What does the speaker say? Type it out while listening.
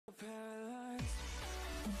Hey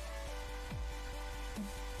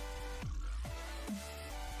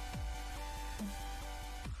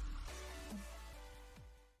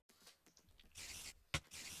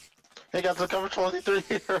guys, look, cover 23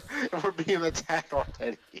 here, and we're being attacked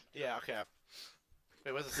already. Yeah, okay.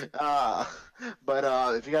 Wait, what's this?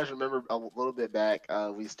 But if you guys remember a little bit back,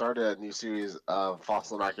 we started a new series of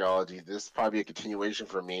fossil archaeology. This will probably be a continuation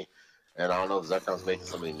for me, and I don't know if Zekon's making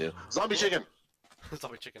something new. Zombie chicken!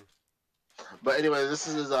 Zombie chicken. But anyway, this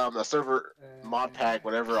is a server mod pack,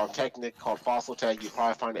 whatever, on Technic called FossilTech. You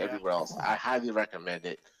probably find it everywhere else. I highly recommend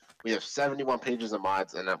it. We have 71 pages of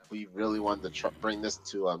mods, and we really wanted to bring this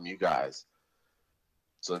to you guys.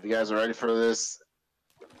 So if you guys are ready for this,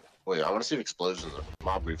 wait, I want to see if explosions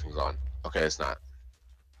mob briefing's on. Okay, it's not.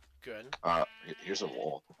 Good. Here's some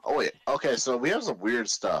wool. Oh wait, okay, so we have some weird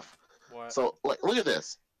stuff. What? So like, look at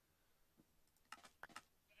this.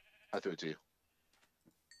 I threw it to you.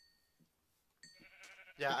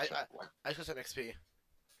 Yeah, I just got an XP.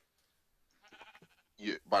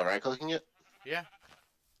 You by right clicking it? Yeah.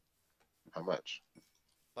 How much?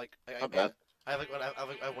 Like I Not bad. I have 1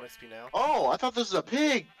 XP now. Oh, I thought this was a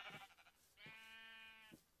pig.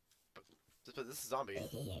 But this is zombie.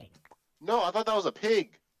 No, I thought that was a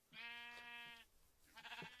pig.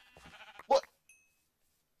 What?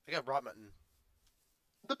 I got rot mutton.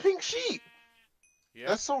 The pink sheep. Yeah.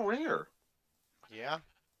 That's so rare. Yeah.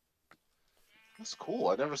 That's cool.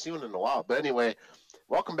 I've never seen one in a while. But anyway,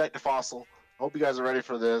 welcome back to Fossil. Hope you guys are ready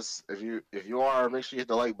for this. If you are, make sure you hit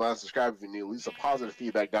the like button, subscribe if you're new, leave some positive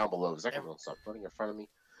feedback down below. Is that gonna stop running in front of me?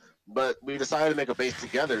 But we decided to make a base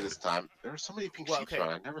together this time. There are so many pink sheep around.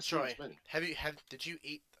 I've never seen this many. Did you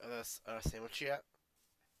eat a sandwich yet?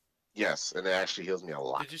 Yes, and it actually heals me a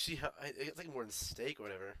lot. Did you see how it's like more than steak or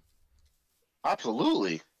whatever?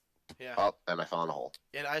 Absolutely. Yeah. Oh, and I fell in a hole.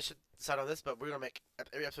 And I should decide on this, but we're gonna make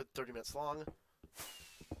every episode 30 minutes long.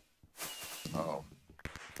 Oh.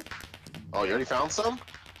 Oh, you already found some?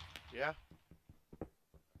 Yeah.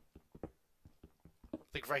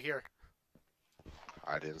 Like right here.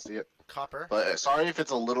 I didn't see it. Copper. But sorry if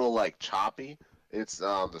it's a little like choppy. It's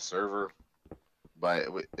the server, but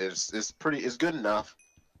it's good enough.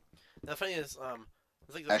 The funny is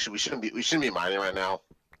it's like actually we shouldn't be mining right now.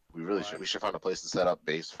 We really should. We should find a place to set up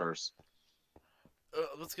base first.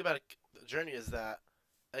 What's good about the journey is that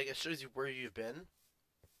like, it shows you where you've been,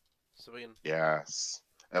 so we can. Yes,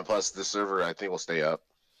 and plus the server I think will stay up.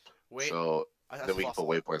 Wait. So then we can put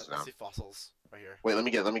waypoints down. I see fossils right here. Wait, let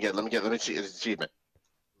me cheat an achievement.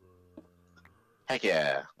 Heck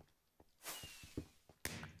yeah.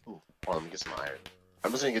 Ooh, oh, let me get some iron.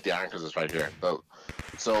 I'm just gonna get the iron because it's right here.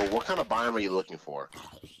 So what kind of biome are you looking for?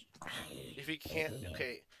 If we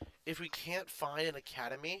can't find an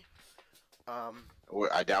academy,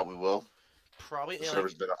 I doubt we will. probably The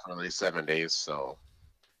server's been up for at least 7 days, so.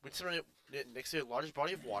 We just want it next to a large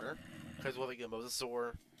body of water, because we'll have like a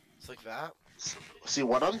mosasaur, stuff like that. See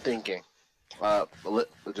what I'm thinking.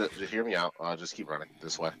 Just hear me out. Just keep running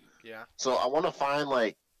this way. Yeah. So I want to find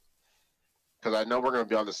like, because I know we're gonna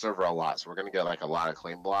be on the server a lot, so we're gonna get like a lot of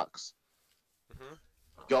claim blocks. Mhm.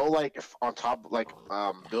 Go like on top, like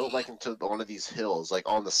build like into one of these hills, like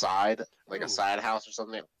on the side, like a side house or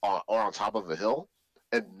something, or on top of a hill,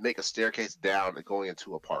 and make a staircase down going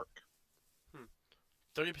into a park.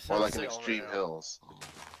 30%. Or like in extreme hills.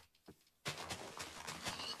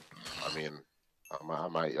 I mean, I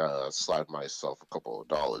might slide myself a couple of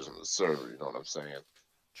dollars in the server. You know what I'm saying?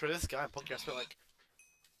 For this guy, Pokemon spent like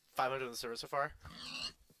 500 on the server so far.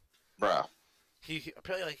 Bruh. He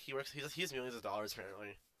apparently like he has millions of dollars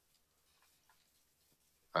apparently.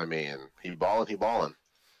 I mean, he ballin'.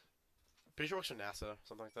 Pretty sure he works for NASA,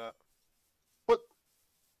 something like that. What?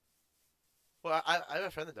 Well, I have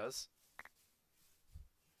a friend that does.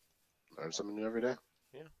 Learn something new every day.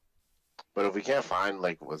 Yeah. But if we can't find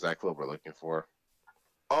like exactly what we're looking for,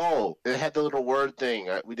 oh, it had the little word thing.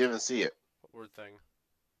 We didn't see it. What word thing?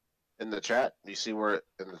 In the chat, you see where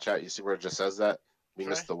it just says that? We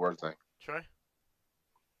missed the word thing. Try.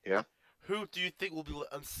 Yeah. Who do you think will be able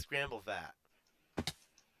to unscramble that?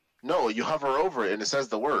 No, you hover over it and it says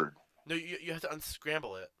the word. No, you have to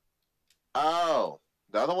unscramble it. Oh,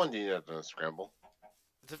 the other one you have to unscramble.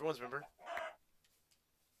 The different ones, remember?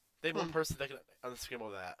 They have one person that can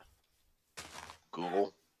unscramble that.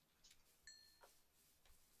 Google.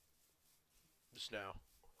 Just now.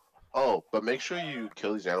 Oh, but make sure you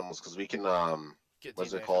kill these animals because we can Get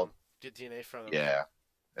what's DNA it called? Get DNA from them. Yeah,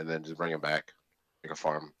 and then just bring them back, like a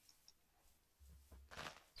farm.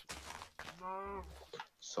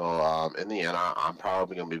 So in the end, I'm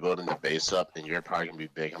probably gonna be building the base up, and you're probably gonna be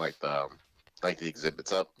making like the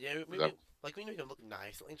exhibits up. Yeah, Like we need to make them look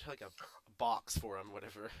nice. Like like a box for them,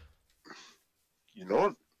 whatever. You know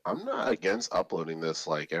what? I'm not against uploading this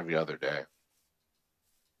like every other day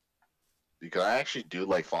because I actually do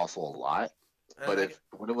like Fossil a lot. And But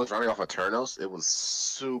when it was running off of Turnos, it was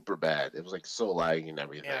super bad. It was like so laggy and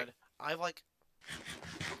everything. I like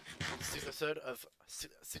six episodes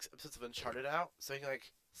of Uncharted out, so you can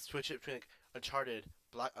like switch it between like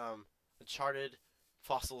Uncharted,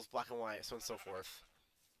 Fossils, Black and White, so on and so forth.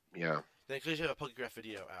 Yeah, Then because you have a Pokegraph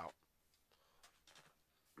video out,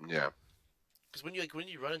 yeah. because when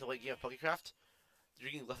you run into late game of Pokecraft,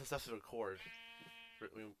 you're getting less and stuff to record.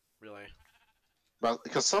 Really. But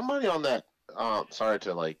because somebody on that, sorry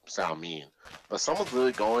to like sound mean, but someone's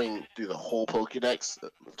really going through the whole Pokédex,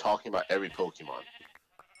 talking about every Pokemon.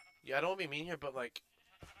 Yeah, I don't want to be mean here, but like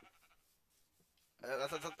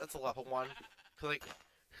that's a level one. Cause like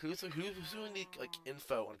who's doing the like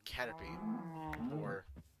info on Canopy or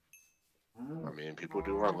I mean, people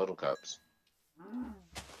do run Little Cups,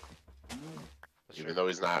 even though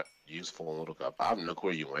he's not useful in Little Cup. I have no clue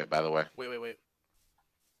where you went, by the way. Wait. Where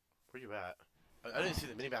you at? I didn't see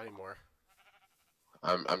the minimap anymore.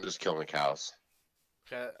 I'm just killing cows.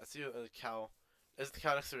 Okay, I see a cow. Is it the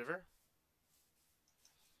cow next to the river?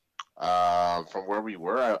 From where we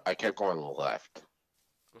were, I kept going left.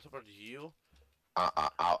 What's up, to you?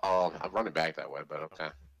 I'm running back that way, but okay.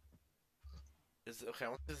 Is it okay?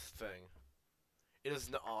 What's this thing? It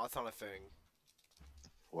is not. Oh, that's not a thing.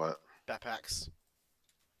 What? Backpacks.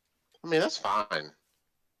 I mean, that's fine.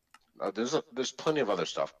 There's plenty of other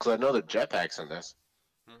stuff because I know the jetpacks in this,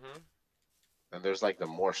 and there's like the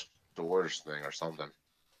more storage thing or something.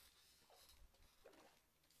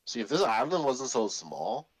 See, if this island wasn't so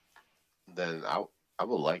small, then I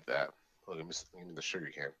would like that. Oh, give me the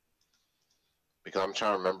sugar cane because I'm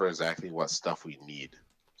trying to remember exactly what stuff we need,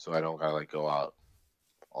 so I don't gotta like go out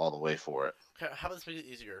all the way for it. Okay, how about this make it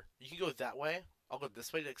easier? You can go that way. I'll go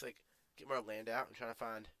this way to like get more land out and try to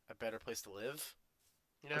find a better place to live.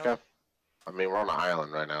 You know? Okay. I mean, we're on an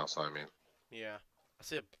island right now, so I mean. Yeah.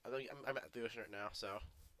 I'm at the ocean right now, so.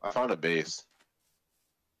 I found a base.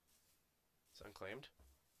 It's unclaimed.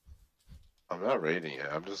 I'm not raiding it.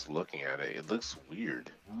 I'm just looking at it. It looks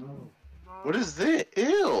weird. What is this?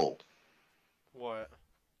 Ew! What?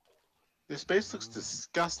 This base looks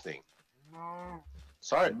disgusting.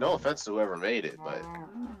 Sorry, no offense to whoever made it, but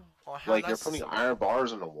like they're putting iron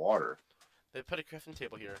bars in the water. They put a crafting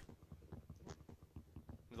table here.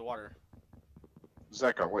 In the water.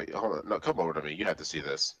 Zach, wait, hold on. No, come over to me. You have to see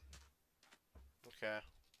this. Okay.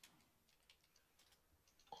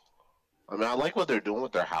 I mean, I like what they're doing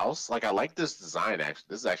with their house. Like, I like this design, actually.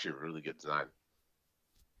 This is actually a really good design.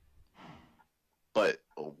 But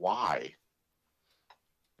why?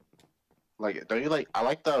 Like, don't you like... I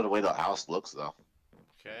like the way the house looks, though.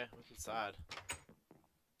 Okay, what's inside?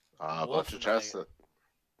 A bunch of chests.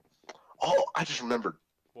 Oh, I just remembered.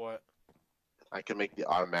 What? I can make the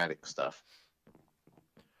automatic stuff.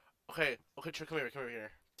 Okay, Trey, come over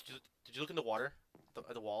here. Did you look in the water?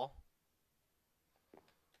 At the wall?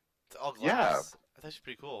 It's all glass. Yeah. That's actually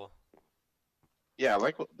pretty cool. Yeah, I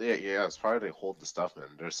like what... Yeah, it's probably to hold the stuff in.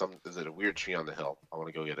 There's a weird tree on the hill. I want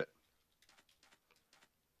to go get it.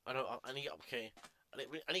 I know, I need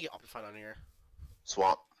to get Optifine on here.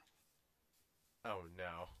 Swamp. Oh,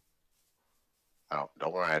 no. Oh,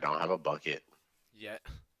 don't worry, I don't have a bucket. Yet.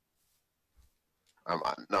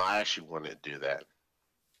 No, I actually want to do that.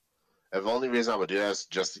 The only reason I would do that is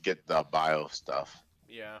just to get the bio stuff.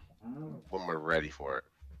 Yeah. When we're ready for it.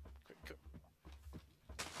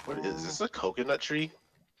 What is this? A coconut tree?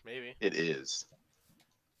 Maybe. It is.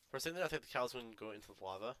 For a second, I think the cows wouldn't go into the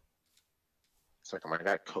lava. Second, I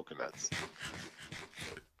got coconuts.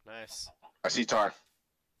 Nice. I see tar.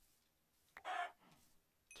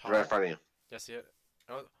 Tar? Right in front of you. Yeah, I see it.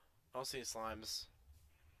 I don't see any slimes.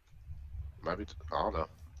 Might be. I don't know.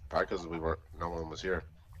 Probably because no one was here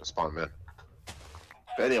to spawn them in.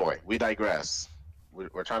 But anyway, we digress.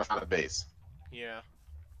 We're trying to find a base. Yeah.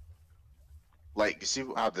 Like, you see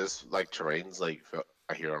how this like terrain's like?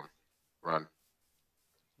 I hear them run.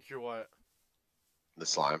 You hear what? The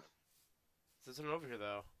slime. This isn't over here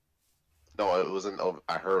though. No, it wasn't over.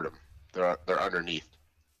 I heard them. They're underneath.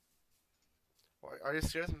 Are you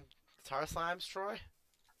scared of some tar slimes, Troy?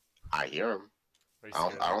 I hear them.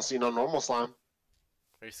 I don't see no normal slime.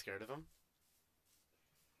 Are you scared of them?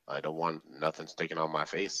 I don't want nothing sticking on my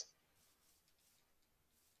face.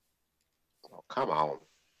 Oh, come on.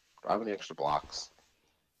 Do I have any extra blocks?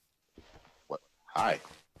 What? Hi.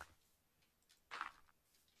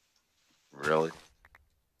 Really?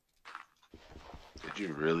 Did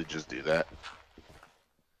you really just do that?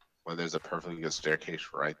 When there's a perfectly good staircase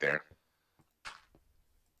right there.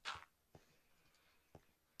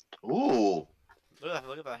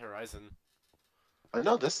 at that horizon. I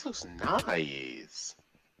know this looks nice.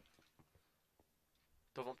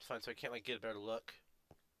 Don't want to find, so I can't like get a better look.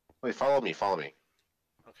 Wait, follow me, follow me.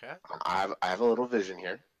 Okay. I have a little vision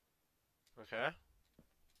here. Okay.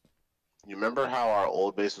 You remember how our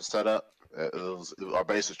old base was set up? Our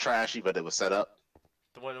base was trashy, but it was set up.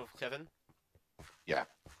 The one with Kevin. Yeah.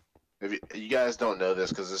 If you guys don't know this,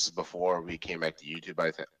 because this is before we came back to YouTube,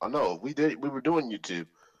 I think. Oh no, we did. We were doing YouTube,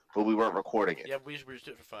 but we weren't recording it. Yeah, we just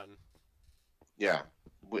do it for fun. Yeah.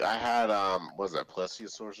 I had what was that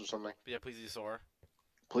Plesiosaurus or something? But yeah, plesiosaur.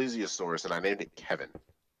 Plesiosaurus, and I named it Kevin.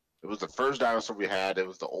 It was the first dinosaur we had. It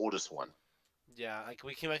was the oldest one. Yeah, like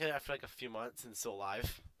we came back after like a few months and still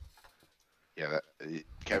alive. Yeah,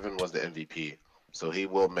 Kevin was the MVP, so he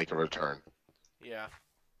will make a return. Yeah.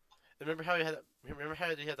 Remember how he had? Remember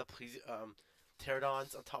how he had the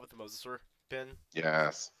pterodons on top of the mosasaur bin?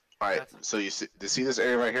 Yes. All right. That's... So you see this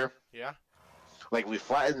area right here? Yeah. Like we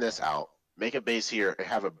flatten this out, make a base here, and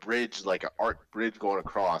have a bridge, like an arc bridge going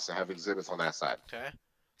across, and have exhibits on that side. Okay.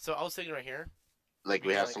 So I was thinking right here. Like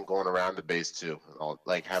we have some going around the base too.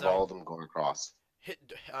 Have all of them going across. Hit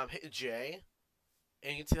J,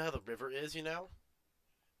 and you can see how the river is. You know.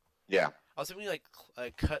 Yeah. I was thinking like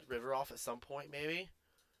cut river off at some point maybe.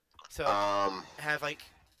 So have like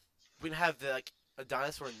we can have the like a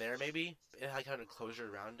dinosaur in there maybe, and like kind of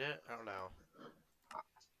enclosure around it. I don't know.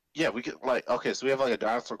 Yeah, we could okay, so we have like a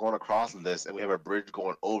dinosaur going across this, and we have a bridge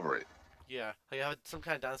going over it. Yeah, like I have some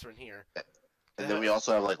kind of dinosaur in here. And then we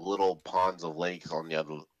also have like little ponds of lakes on the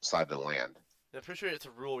other side of the land. And I'm pretty sure it's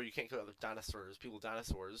a rule where you can't kill other dinosaurs,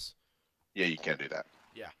 dinosaurs. Yeah, you can't do that.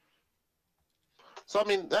 Yeah. So I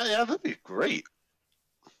mean, yeah, that'd be great.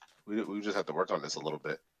 We just have to work on this a little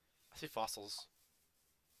bit. I see fossils.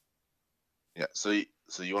 Yeah. So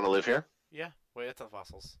you want to live here? Yeah. Wait, that's not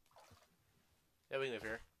fossils. Yeah, we can live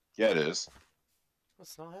here. Yeah, it is.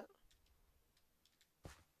 That's not it.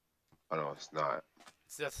 Oh no, it's not.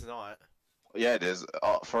 See, that's not. Yeah, it is.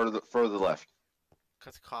 Further left.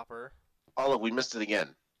 That's copper. Oh look, we missed it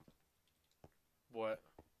again. What?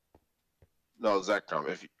 No, Zectrum.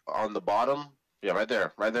 If on the bottom, yeah, right there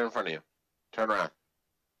in front of you. Turn around.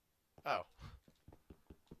 Oh.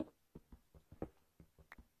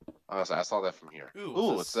 Oh, so I saw that from here.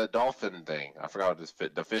 Ooh, it's the dolphin thing. I forgot what this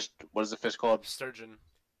the fish. What is the fish called? Sturgeon.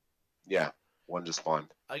 Yeah, one just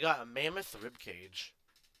spawned. I got a mammoth rib cage.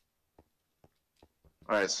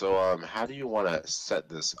 All right, so how do you want to set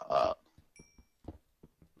this up?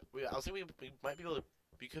 I was thinking we might be able to.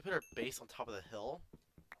 We could put our base on top of the hill.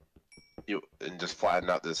 And just flatten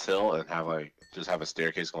out this hill and just have a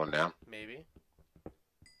staircase going down. Maybe.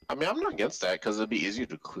 I mean, I'm not against that because it'd be easier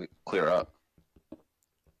to clear up.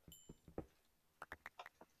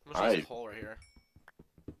 I'm gonna this hole right here.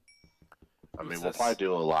 I mean, we'll probably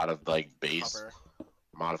do a lot of like base copper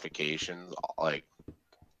modifications, like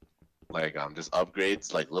just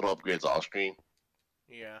upgrades, like little upgrades off screen.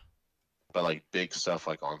 Yeah. But like big stuff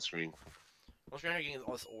like on screen. I'm trying to get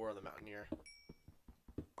all this ore on the mountain here.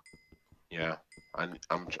 Yeah, I'm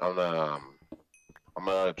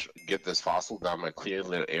gonna get this fossil down. I'm gonna clear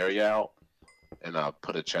the area out and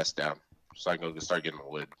put a chest down so I can go start getting the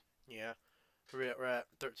wood. Yeah, we're at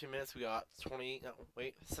 13 minutes. We got 20. No,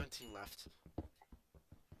 wait, 17 left.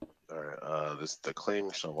 All right. This the claim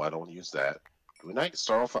shovel. I don't use that. Do we not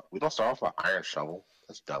start off? We don't start off with iron shovel.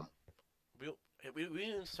 That's dumb. We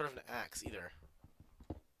didn't start with an axe either.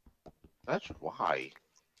 That's why.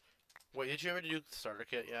 Wait, did you ever do the starter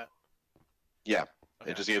kit yet? Yeah.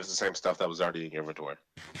 Okay. It just gave us the same stuff that was already in your inventory.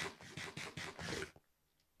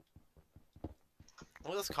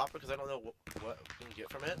 Well, this copper because I don't know what we can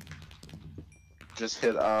get from it. Just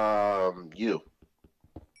hit U.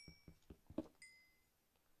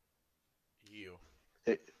 U.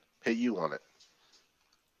 Hit U on it.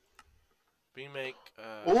 We make.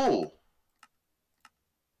 Ooh.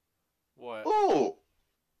 What? Ooh.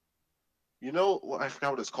 You know what? I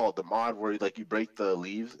forgot what it's called. The mod where you break the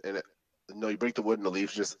leaves and you break the wood and the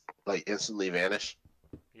leaves just like instantly vanish.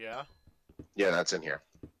 Yeah. Yeah, that's in here.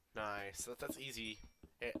 Nice. That's easy.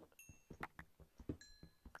 Yeah,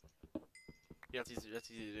 that's easy. That's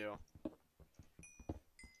easy to do.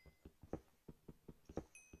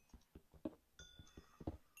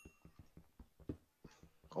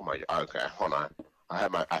 Oh my. Okay, hold on. I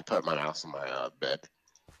put my mouse on my bed.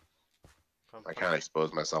 I kind of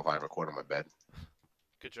exposed myself. I record on my bed.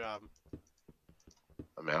 Good job.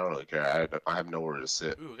 I mean, I don't really care. I have nowhere to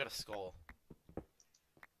sit. Ooh, we got a skull.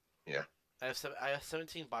 Yeah. I have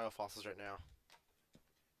 17 biofossils right now.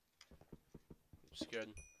 Which is good.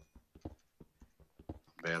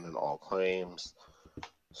 Abandon all claims.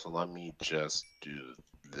 So let me just do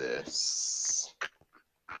this.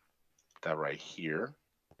 that right here.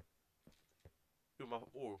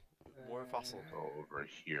 Ooh, more fossil. Go over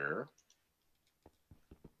here.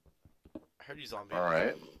 I heard you, zombie. All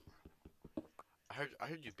right. I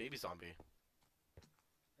heard you, baby zombie.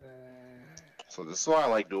 So this is what I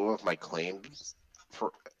like doing with my claims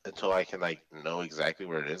for until I can like know exactly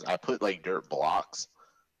where it is. I put like dirt blocks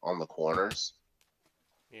on the corners.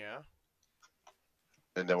 Yeah.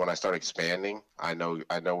 And then when I start expanding, I know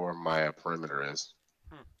where my perimeter is.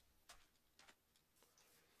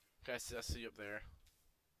 Okay, I see you up there.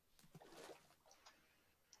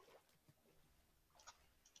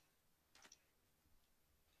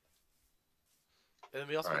 And then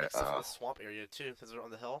we also get stuff in the swamp area too, because we're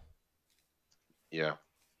on the hill. Yeah.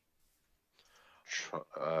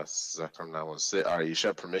 Second that was it. All right, you should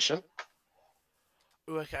have permission.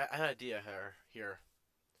 Ooh, okay, I had an idea here.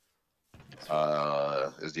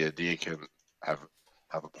 Is the idea can have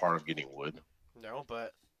a part of getting wood? No,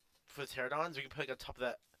 but for the pterodons, we can put like on top of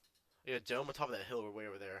that, a dome on top of that hill way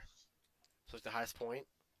over there. So it's the highest point.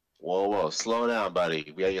 Whoa, slow down,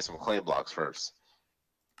 buddy. We gotta get some claim blocks first.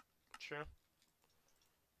 True.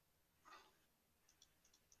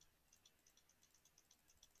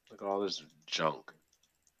 Look at all this junk.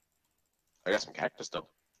 I got some cactus though.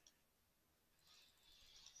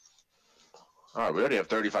 All right, we already have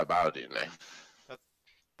 35 bio-DNA. That's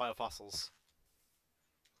biofossils.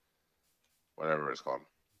 Whatever it's called.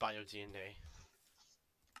 Bio-DNA.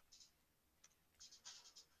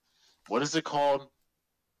 What is it called?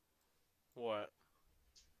 What?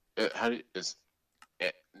 It's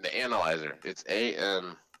the analyzer. It's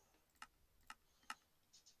AN.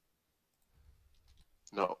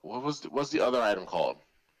 No, what's the other item called?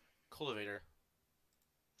 Cultivator.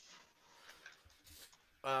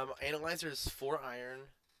 Analyzer is 4 iron,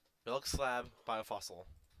 milk slab, biofossil.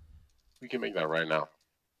 We can make that right now.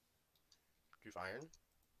 Do you have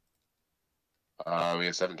iron? We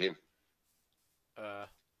have 17.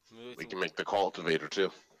 We can make the cultivator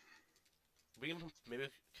too. We can maybe.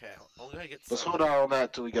 Okay, I'm gonna get. Let's hold on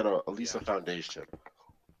that till we get at least a foundation.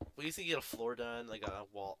 We need to get a floor done, like a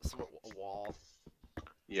wall, a wall.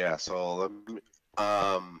 Yeah. So let me.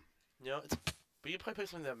 You know, we can probably put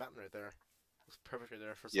something in that mountain right there. Looks perfect right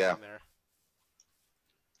there for yeah. something there.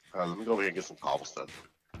 Let me go over here and get some cobblestone.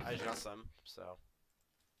 I just got some, so.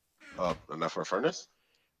 Enough for a furnace?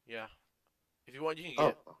 Yeah. If you want, you can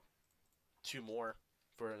get 2 more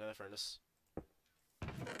for another furnace.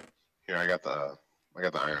 Here, I got the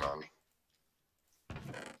iron on me. Go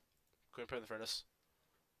ahead and put it in the furnace.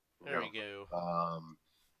 There we go.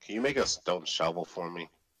 Can you make a stone shovel for me?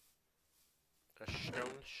 A stone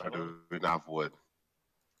shovel? Or do we not have wood?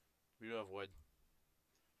 We do have wood.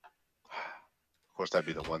 Of course, that'd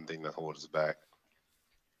be the one thing that holds us back.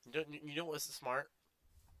 You know what's smart?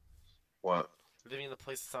 What? Living in a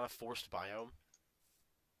place that's not a forced biome.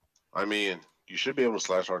 I mean, you should be able to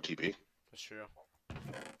slash RTP. That's true.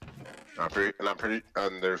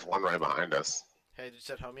 And there's one right behind us. Hey, did you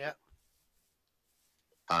set home yet?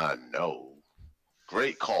 No.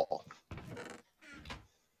 Great call.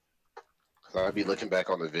 Cause I'd be looking back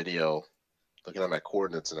on the video, looking at my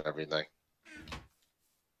coordinates and everything.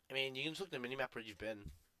 I mean, you can just look at the minimap where you've been.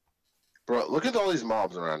 Bro, look at all these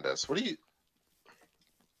mobs around us. What do you...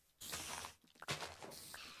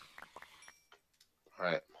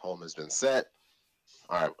 Alright, home has been set.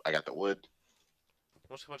 Alright, I got the wood.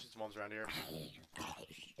 Let's watch these mobs around here.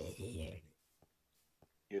 You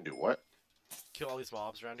can do what? Kill all these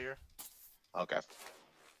mobs around here. Okay.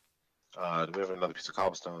 Do we have another piece of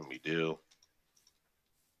cobblestone? We do.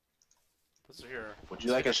 What's here? Would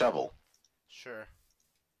you like a shovel? Sure.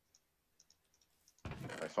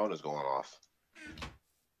 My phone is going off.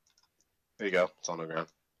 There you go. It's on the ground.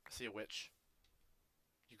 I see a witch.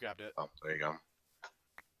 You grabbed it. Oh, there you go.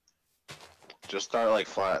 Just start like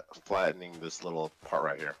flattening this little part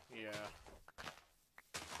right here. Yeah.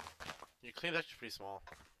 Your claim's actually pretty small.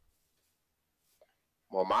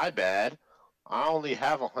 Well, my bad. I only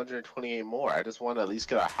have 128 more. I just want to at least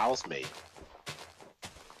get a house made.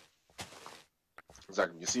 Zach,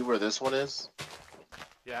 you see where this one is?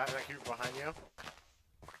 Yeah, right here behind you.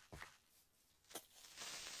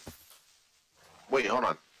 Wait, hold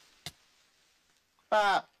on.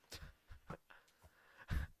 Ah!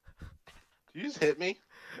 Did you just hit me?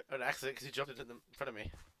 An accident because you jumped into in front of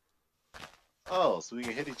me. Oh, so we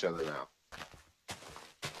can hit each other now.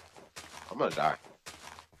 I'm gonna die.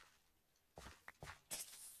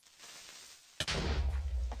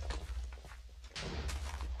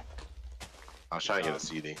 I'll try and get a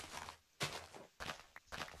CD.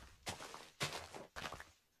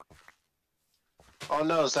 Oh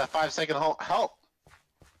no, it's that 5-second help.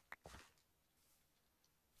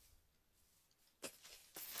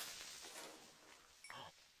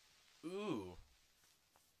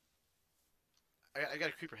 I got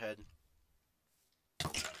a creeper head.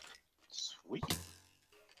 Sweet.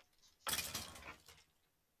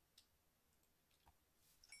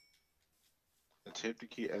 The tip to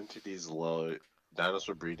keep entities low.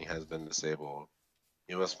 Dinosaur breeding has been disabled.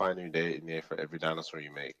 You must find a new DNA for every dinosaur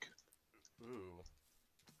you make. Ooh.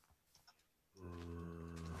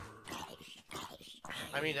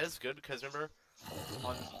 I mean, that's good because remember,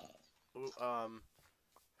 on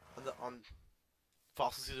on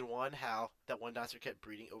Fossil Season 1, how that one dinosaur kept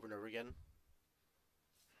breeding over and over again.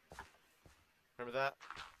 Remember that?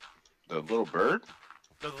 The little bird?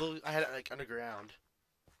 No, the little, I had it like underground.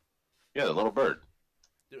 Yeah, the little bird.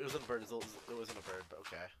 It wasn't a bird. It wasn't a bird, but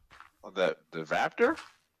okay. Oh, the raptor?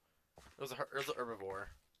 It was an herbivore.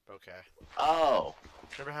 But okay. Oh.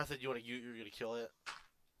 Remember how I said you were gonna kill it?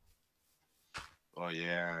 Oh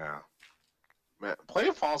yeah. Man,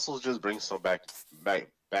 playing fossils just brings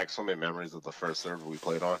back so many memories of the first server we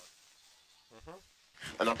played on.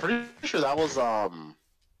 And I'm pretty sure that was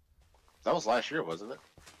last year, wasn't it?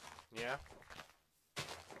 Yeah.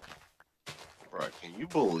 Bro, can you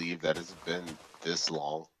believe that it's been this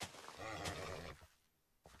long?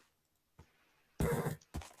 Are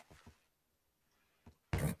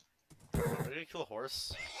you gonna kill a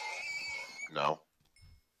horse? No.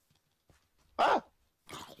 Ah!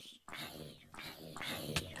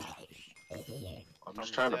 I'm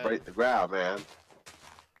just trying to break the ground, man.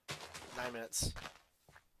 9 minutes.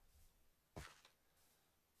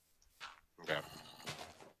 Okay.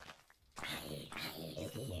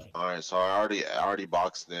 Alright, so I already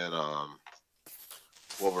boxed in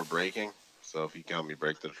what we're breaking. So if you can help me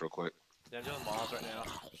break this real quick. Yeah, I'm doing mobs right now.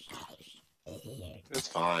 It's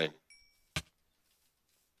fine.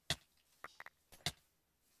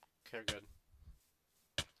 Okay, good.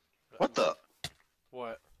 What the?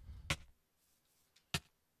 What?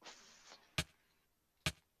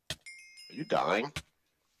 Are you dying?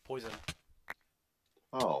 Poison.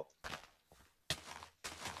 Oh.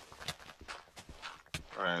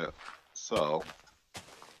 Alright, so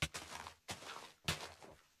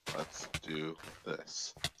let's do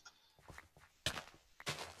this.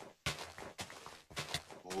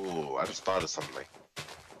 Ooh, I just thought of something.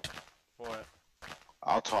 What?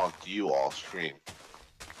 I'll talk to you all stream.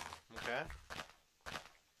 Okay.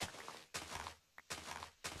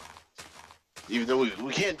 Even though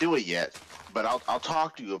we can't do it yet, but I'll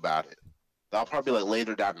talk to you about it. That'll probably be like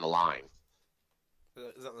later down the line.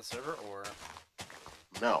 Is that on the server or?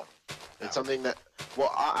 No. It's something that,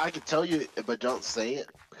 well, I can tell you, but don't say it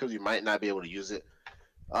because you might not be able to use it.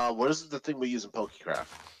 What is the thing we use in PokeCraft?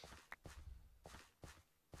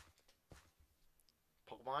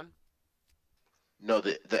 Pokemon? No,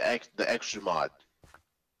 the extra mod.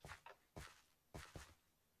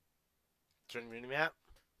 Turn Minimap?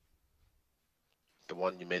 The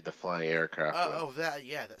one you made the flying aircraft with. Oh, that,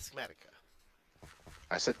 yeah, that's Schematica.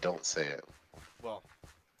 I said don't say it. Well.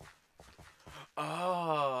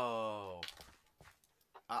 Oh.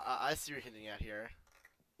 I see what you're hinting at here.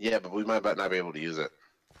 Yeah, but we might not be able to use it.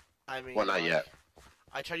 I mean, well, not yet.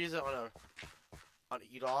 I tried to use it on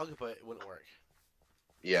E-Dog, but it wouldn't work.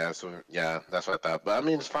 Yeah, so yeah, that's what I thought. But I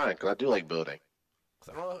mean, it's fine because I do like building.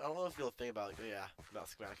 I don't know if you'll think about about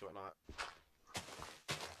Schematica and whatnot.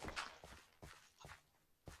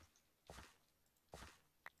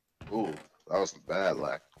 Ooh, that was some bad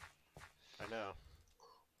luck. I know.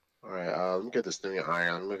 Alright, let me get this thing of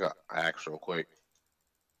iron. Let me make an axe real quick.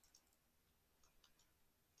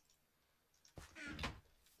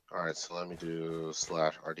 Alright, so let me do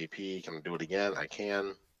 /RDP. Can I do it again? I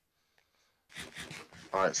can.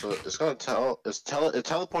 Alright, so it's gonna it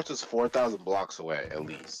teleports us 4,000 blocks away at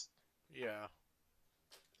least. Yeah.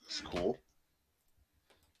 It's cool.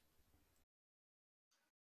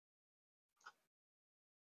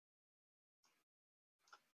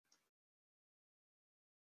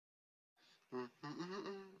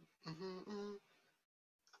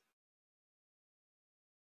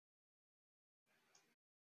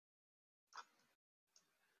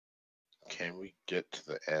 Can we get to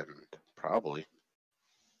the end? Probably.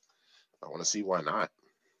 I want to see why not.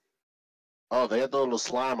 Oh, they had the little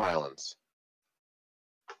slime islands.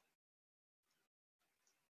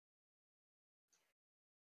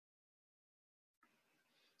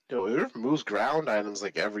 Yo, it moves ground items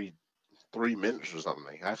like every 3 minutes or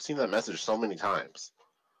something. I've seen that message so many times.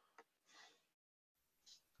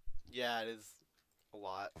 Yeah, it is a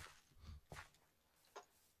lot.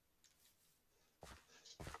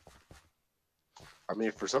 I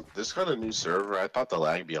mean, for this kind of new server, I thought the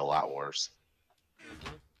lag would be a lot worse.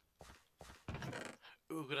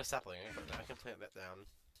 Ooh, good sapling. I can plant that down.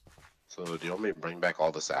 So, do you want me to bring back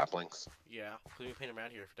all the saplings? Yeah, we can paint them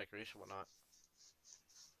around here for decoration and whatnot.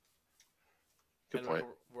 Good point.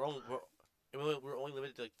 We're only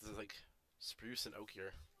limited to like spruce and oak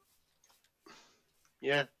here.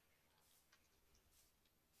 Yeah.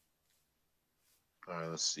 Alright,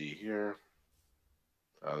 let's see here.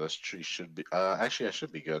 This tree should be actually I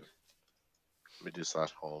should be good. Let me do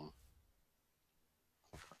 /home.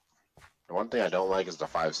 The one thing I don't like is the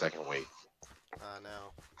 5-second wait.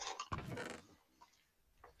 No.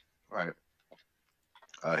 Alright.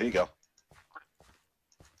 Here you go.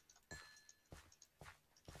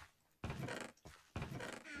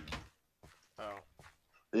 Oh.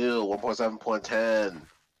 Ew, 1.7.10.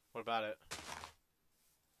 What about it?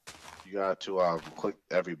 You got to click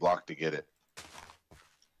every block to get it.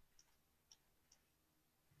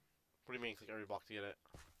 What do you mean click every block to get it?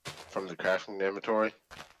 From the crafting inventory.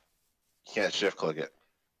 You can't shift click it.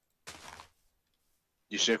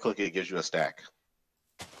 You shift click it, it gives you a stack.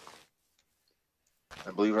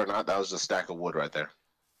 And believe it or not, that was just a stack of wood right there.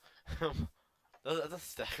 That's a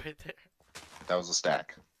stack right there. That was a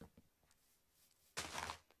stack.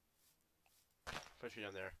 Put you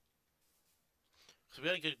down there. So we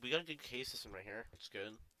got a good cave system right here, which is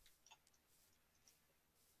good.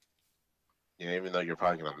 Yeah, even though you're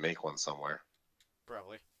probably gonna make one somewhere.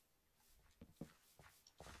 Probably.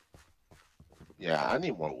 Yeah, I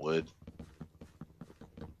need more wood.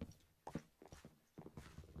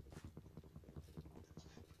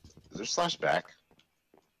 Is there /back?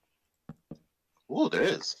 Ooh, there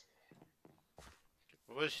is.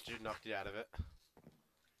 I wish you knocked you out of it.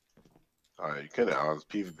 You couldn't. I was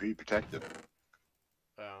PvP protected.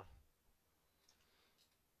 Oh.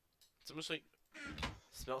 It's almost like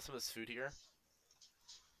smell some of this food here.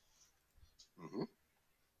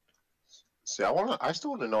 See, I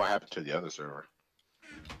still want to know what happened to the other server.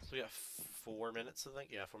 So we got 4 minutes, I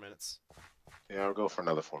think. Yeah, 4 minutes. Yeah, I'll go for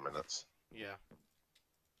another 4 minutes. Yeah.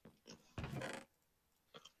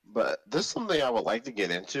 But this is something I would like to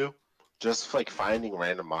get into. Just like finding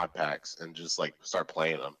random mod packs and just like start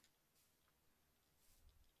playing them.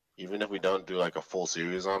 Even if we don't do like a full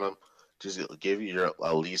series on them, just give you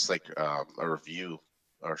at least like a review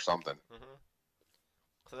or something.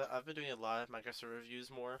 Cause I've been doing a lot of Minecraft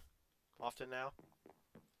reviews more often now.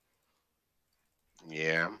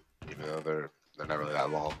 Yeah, even though they're not really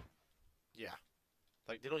that long. Yeah,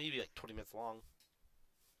 like they don't even be like 20 minutes long.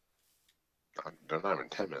 They're not even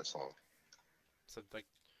 10 minutes long. So like,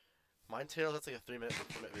 Mine Tales, that's like a 3-minute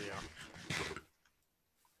video.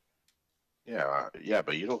 Yeah,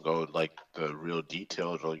 but you don't go like the real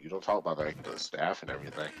details. Or you don't talk about like the staff and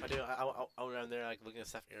everything. I do. I went around there like looking at the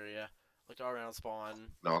staff area, looked all around spawn.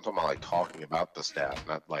 No, I'm talking about like talking about the staff,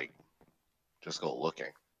 not like just go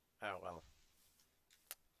looking. Oh well,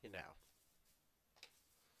 you know.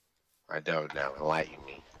 I don't know. Enlighten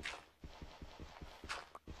me.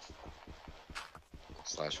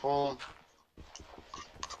 /home.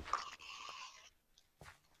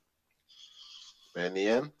 In the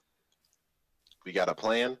end, we got a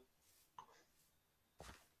plan.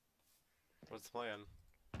 What's the plan?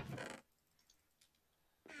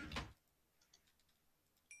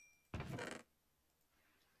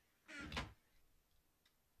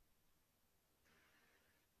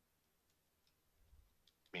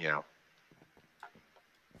 Meow.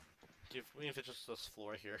 We need to fix this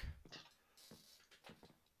floor here.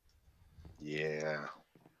 Yeah.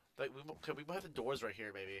 Like we might have the doors right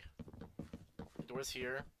here, maybe. The doors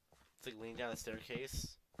here. It's like leaning down the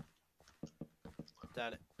staircase.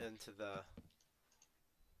 Down into the.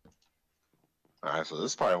 Alright, so this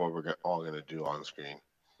is probably what we're all gonna do on screen.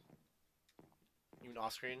 You mean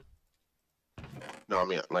off screen? No, I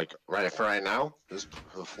mean like right now.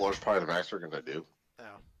 The floor is probably the max we're gonna do.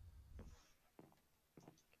 Oh.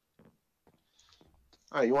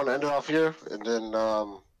 Alright, you want to end it off here and then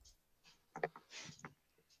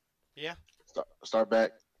Yeah. Start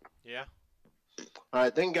back. Yeah.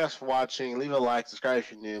 Alright, thank you guys for watching. Leave a like, subscribe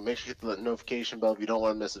if you're new. Make sure you hit the notification bell if you don't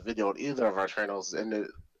want to miss a video on either of our channels. In the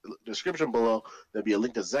description below, there'll be a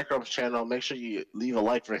link to Zekrum's channel. Make sure you leave a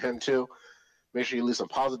like for him too. Make sure you leave some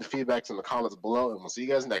positive feedbacks in the comments below, and we'll see you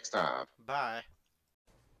guys next time. Bye.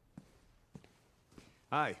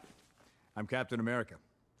 Hi, I'm Captain America,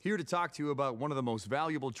 here to talk to you about one of the most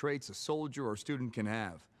valuable traits a soldier or student can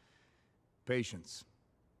have: patience.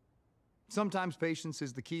 Sometimes patience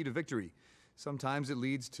is the key to victory. Sometimes it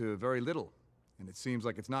leads to very little, and it seems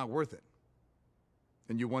like it's not worth it.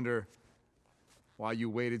 And you wonder why you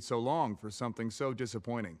waited so long for something so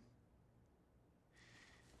disappointing.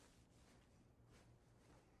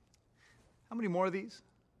 How many more of these?